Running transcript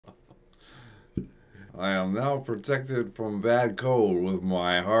I am now protected from bad cold with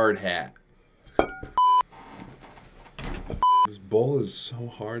my hard hat. This bowl is so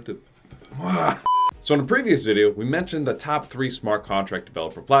hard to... So in a previous video, we mentioned the top 3 smart contract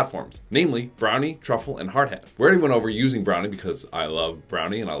developer platforms, namely Brownie, Truffle, and Hardhat. We already went over using Brownie because I love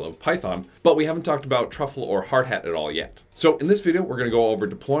Brownie and I love Python, but we haven't talked about Truffle or Hardhat at all yet. So in this video, we're gonna go over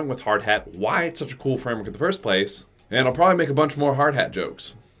deploying with Hardhat, why it's such a cool framework in the first place, and I'll probably make a bunch more Hardhat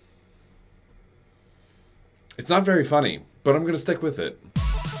jokes. It's not very funny, but I'm gonna stick with it.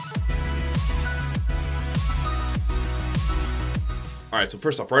 All right, so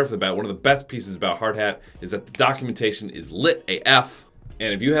first off, right off the bat, one of the best pieces about Hardhat is that the documentation is lit AF.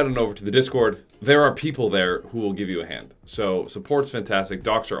 And if you head on over to the Discord, there are people there who will give you a hand. So support's fantastic,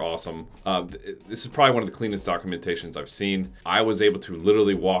 docs are awesome. This is probably one of the cleanest documentations I've seen. I was able to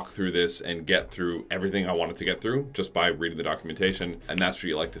literally walk through this and get through everything I wanted to get through just by reading the documentation, and that's what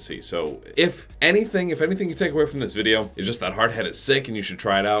you like to see. So if anything you take away from this video is just that Hardhat is sick and you should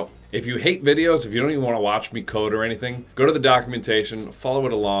try it out. If you hate videos, if you don't even want to watch me code or anything, go to the documentation, follow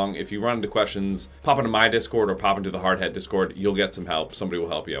it along. If you run into questions, pop into my Discord or pop into the Hardhat Discord, you'll get some help. Somebody will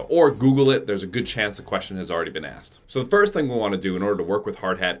help you out. Or Google it. There's a good chance the question has already been asked. So the first thing we want to do in order to work with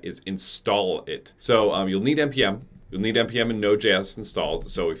Hardhat is install it. So you'll need NPM. You'll need NPM and Node.js installed.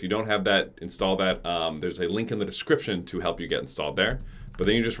 So if you don't have that, install that. There's a link in the description to help you get installed there. But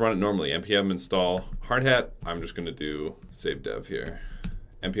then you just run it normally. NPM install Hardhat. I'm just going to do save dev here.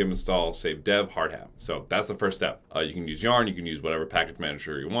 NPM install save dev Hardhat. So that's the first step. You can use Yarn, you can use whatever package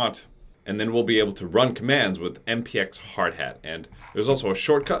manager you want. And then we'll be able to run commands with npx Hardhat. And there's also a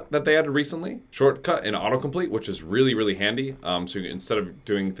shortcut that they added recently. Shortcut in autocomplete, which is really, really handy. So instead of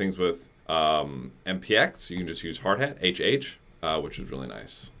doing things with npx, you can just use Hardhat, HH, which is really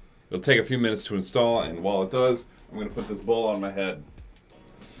nice. It'll take a few minutes to install, and while it does, I'm gonna put this bowl on my head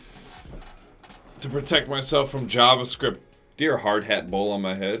to protect myself from JavaScript. Dear Hardhat bowl on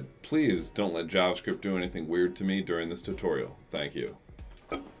my head, please don't let JavaScript do anything weird to me during this tutorial. Thank you.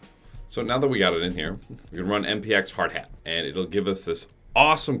 So now that we got it in here, we can run npx Hardhat, and it'll give us this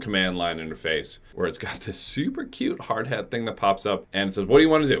awesome command line interface where it's got this super cute Hardhat thing that pops up, and it says, what do you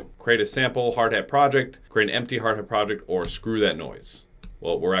want to do? Create a sample Hardhat project, create an empty Hardhat project, or screw that noise.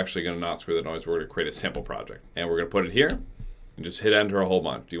 Well, we're actually going to not screw that noise. We're going to create a sample project, and we're going to put it here and just hit enter a whole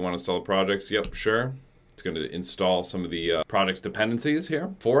bunch. Do you want to install the projects? Yep, sure. It's going to install some of the project's dependencies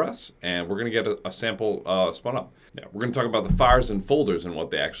here for us, and we're going to get a sample spun up. Now, we're going to talk about the files and folders and what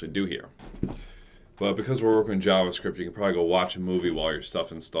they actually do here. But because we're working in JavaScript, you can probably go watch a movie while your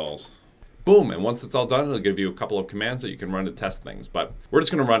stuff installs. Boom, and once it's all done, it'll give you a couple of commands that you can run to test things. But we're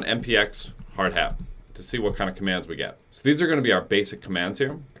just going to run npx Hardhat to see what kind of commands we get. So these are going to be our basic commands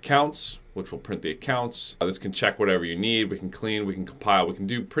here. Accounts, which will print the accounts. This can check whatever you need. We can clean, we can compile, we can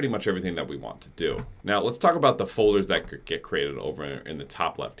do pretty much everything that we want to do. Now let's talk about the folders that get created over in the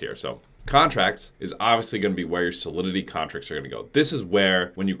top left here. So contracts is obviously going to be where your Solidity contracts are going to go. This is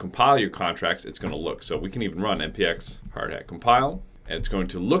where, when you compile your contracts, it's going to look. So we can even run npx Hardhat compile, and it's going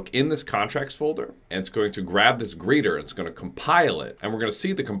to look in this contracts folder, and it's going to grab this greeter, and it's going to compile it. And we're going to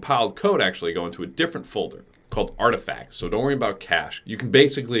see the compiled code actually go into a different folder called artifacts. So don't worry about cache. You can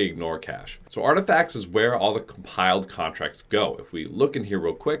basically ignore cache. So artifacts is where all the compiled contracts go. If we look in here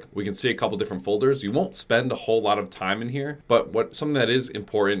real quick, we can see a couple different folders. You won't spend a whole lot of time in here, but something that is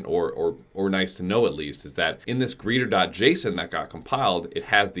important or nice to know at least is that in this greeter.json that got compiled, it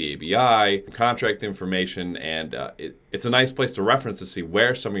has the ABI, contract information, and it's a nice place to reference to see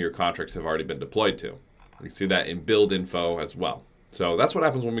where some of your contracts have already been deployed to. You can see that in build info as well. So that's what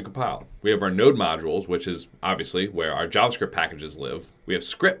happens when we compile. We have our node modules, which is obviously where our JavaScript packages live. We have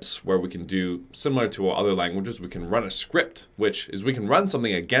scripts where we can do, similar to other languages, we can run a script, which is we can run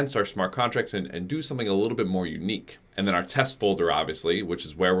something against our smart contracts and do something a little bit more unique. And then our test folder, obviously, which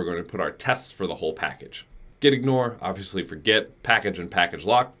is where we're going to put our tests for the whole package. Git ignore, obviously for Git, package and package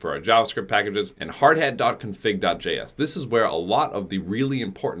lock for our JavaScript packages, and hardhat.config.js. This is where a lot of the really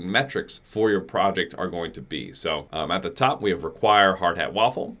important metrics for your project are going to be. So at the top, we have require Hardhat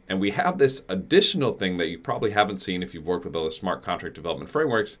waffle, and we have this additional thing that you probably haven't seen if you've worked with other smart contract development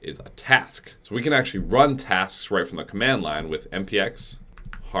frameworks is a task. So we can actually run tasks right from the command line with npx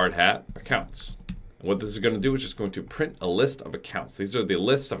Hardhat accounts. And what this is going to do is just going to print a list of accounts. These are the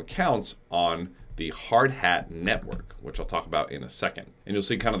list of accounts on the Hardhat network, which I'll talk about in a second. And you'll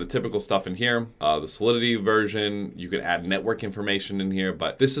see kind of the typical stuff in here. The Solidity version, you can add network information in here,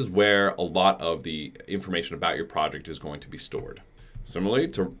 but this is where a lot of the information about your project is going to be stored. Similarly,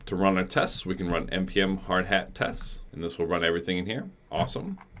 to run our tests, we can run npm Hardhat tests, and this will run everything in here.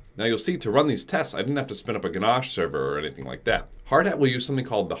 Awesome. Now you'll see to run these tests, I didn't have to spin up a Ganache server or anything like that. Hardhat will use something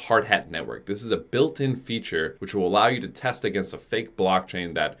called the Hardhat network. This is a built-in feature which will allow you to test against a fake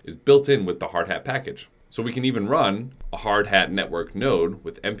blockchain that is built in with the Hardhat package. So we can even run a Hardhat network node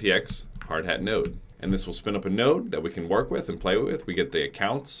with npx Hardhat node. And this will spin up a node that we can work with and play with. We get the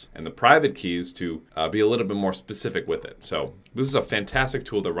accounts and the private keys to be a little bit more specific with it. So this is a fantastic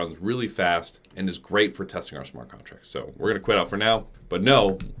tool that runs really fast and is great for testing our smart contracts. So we're gonna quit out for now, but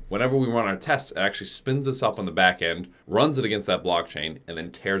no, whenever we run our tests, it actually spins this up on the back end, runs it against that blockchain, and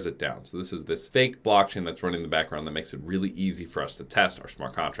then tears it down. So this is this fake blockchain that's running in the background that makes it really easy for us to test our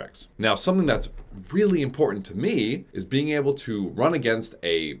smart contracts. Now, something that's really important to me is being able to run against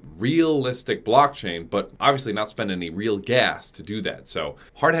a realistic blockchain, but obviously not spend any real gas to do that. So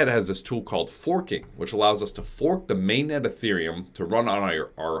Hardhat has this tool called forking, which allows us to fork the mainnet Ethereum to run on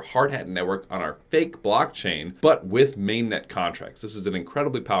our Hardhat network on our fake blockchain, but with mainnet contracts. This is an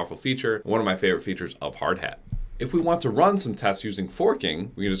incredibly powerful feature, one of my favorite features of Hardhat. If we want to run some tests using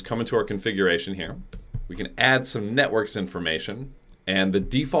forking, we can just come into our configuration here. We can add some networks information, and the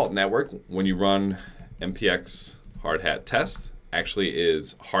default network when you run npx Hardhat test actually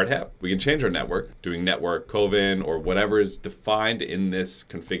is Hardhat. We can change our network, doing network Coven or whatever is defined in this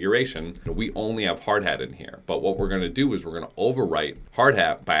configuration. We only have Hardhat in here, but what we're gonna do is we're gonna overwrite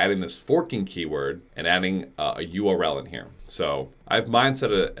Hardhat by adding this forking keyword and adding a URL in here. So I've mine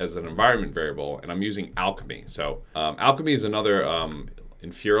set as an environment variable, and I'm using Alchemy. So Alchemy is another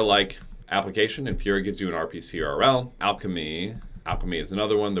Infura-like application. Infura gives you an RPC URL. Alchemy is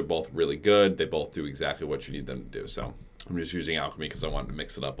another one. They're both really good. They both do exactly what you need them to do. So I'm just using Alchemy because I wanted to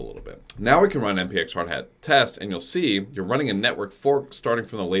mix it up a little bit. Now we can run npx Hardhat test, and you'll see you're running a network fork starting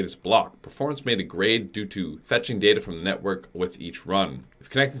from the latest block. Performance may degrade due to fetching data from the network with each run. If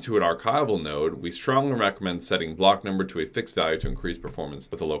connected to an archival node, we strongly recommend setting block number to a fixed value to increase performance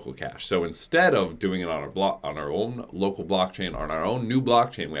with a local cache. So instead of doing it on our own local blockchain, on our own new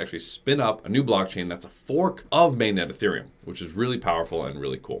blockchain, we actually spin up a new blockchain that's a fork of mainnet Ethereum, which is really powerful and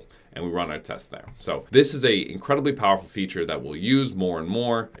really cool. And we run our tests there. So this is a incredibly powerful feature that we'll use more and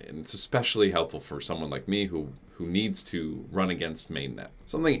more, and it's especially helpful for someone like me who needs to run against mainnet.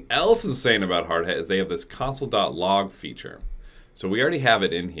 Something else insane about Hardhat is they have this console.log feature. So we already have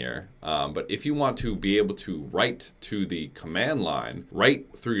it in here, but if you want to be able to write to the command line right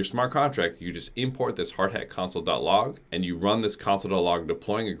through your smart contract, you just import this Hardhat console.log and you run this console.log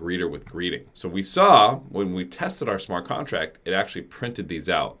deploying a greeter with greeting. So we saw when we tested our smart contract, it actually printed these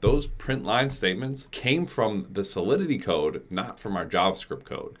out. Those print line statements came from the Solidity code, not from our JavaScript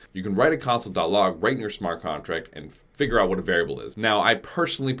code. You can write a console.log right in your smart contract and figure out what a variable is. Now, I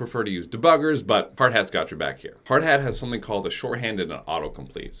personally prefer to use debuggers, but Hardhat's got your back here. Hardhat has something called a shorthanded and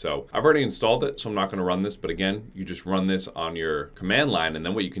autocomplete. So I've already installed it, so I'm not going to run this, but again, you just run this on your command line, and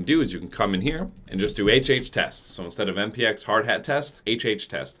then what you can do is you can come in here and just do HH test. So instead of npx Hardhat test, HH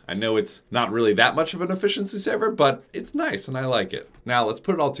test. I know it's not really that much of an efficiency saver, but it's nice and I like it. Now let's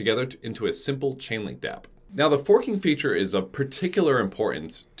put it all together into a simple Chainlink dApp. Now the forking feature is of particular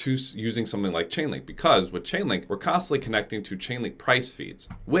importance to using something like Chainlink, because with Chainlink, we're constantly connecting to Chainlink price feeds,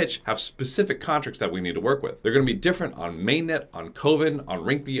 which have specific contracts that we need to work with. They're gonna be different on mainnet, on Coven, on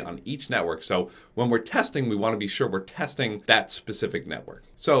Rinkeby, on each network. So when we're testing, we wanna be sure we're testing that specific network.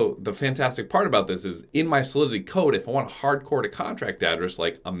 So the fantastic part about this is in my Solidity code, if I want to hardcore a contract address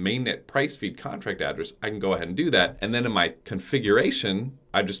like a mainnet price feed contract address, I can go ahead and do that. And then in my configuration,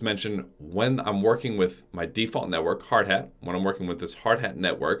 I just mentioned when I'm working with my default network, Hardhat, when I'm working with this Hardhat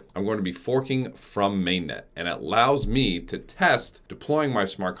network, I'm going to be forking from mainnet. And it allows me to test deploying my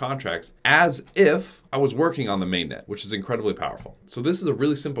smart contracts as if I was working on the mainnet, which is incredibly powerful. So this is a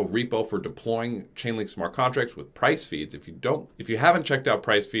really simple repo for deploying Chainlink smart contracts with price feeds. If you haven't checked out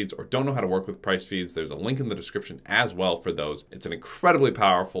price feeds or don't know how to work with price feeds, there's a link in the description as well for those. It's an incredibly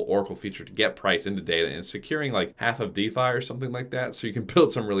powerful Oracle feature to get price into data, and it's securing like half of DeFi or something like that. So you can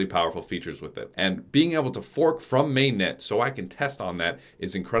build some really powerful features with it. And being able to fork from mainnet so I can test on that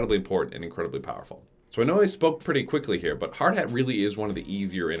is incredibly important and incredibly powerful. So I know I spoke pretty quickly here, but Hardhat really is one of the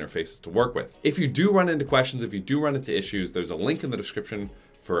easier interfaces to work with. If you do run into questions, if you do run into issues, there's a link in the description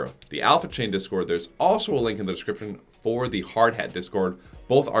for the Alpha Chain Discord. There's also a link in the description for the Hardhat Discord.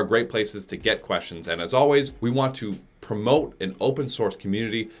 Both are great places to get questions. And as always, we want to promote an open source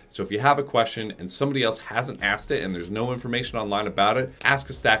community. So if you have a question and somebody else hasn't asked it and there's no information online about it, ask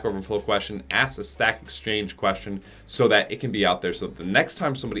a Stack Overflow question, ask a Stack Exchange question so that it can be out there so that the next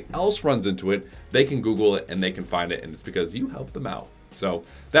time somebody else runs into it, they can Google it and they can find it, and it's because you helped them out. So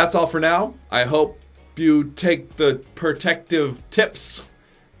that's all for now. I hope you take the protective tips.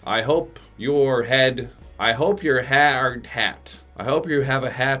 I hope your hard hat. I hope you have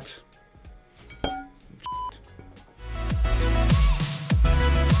a hat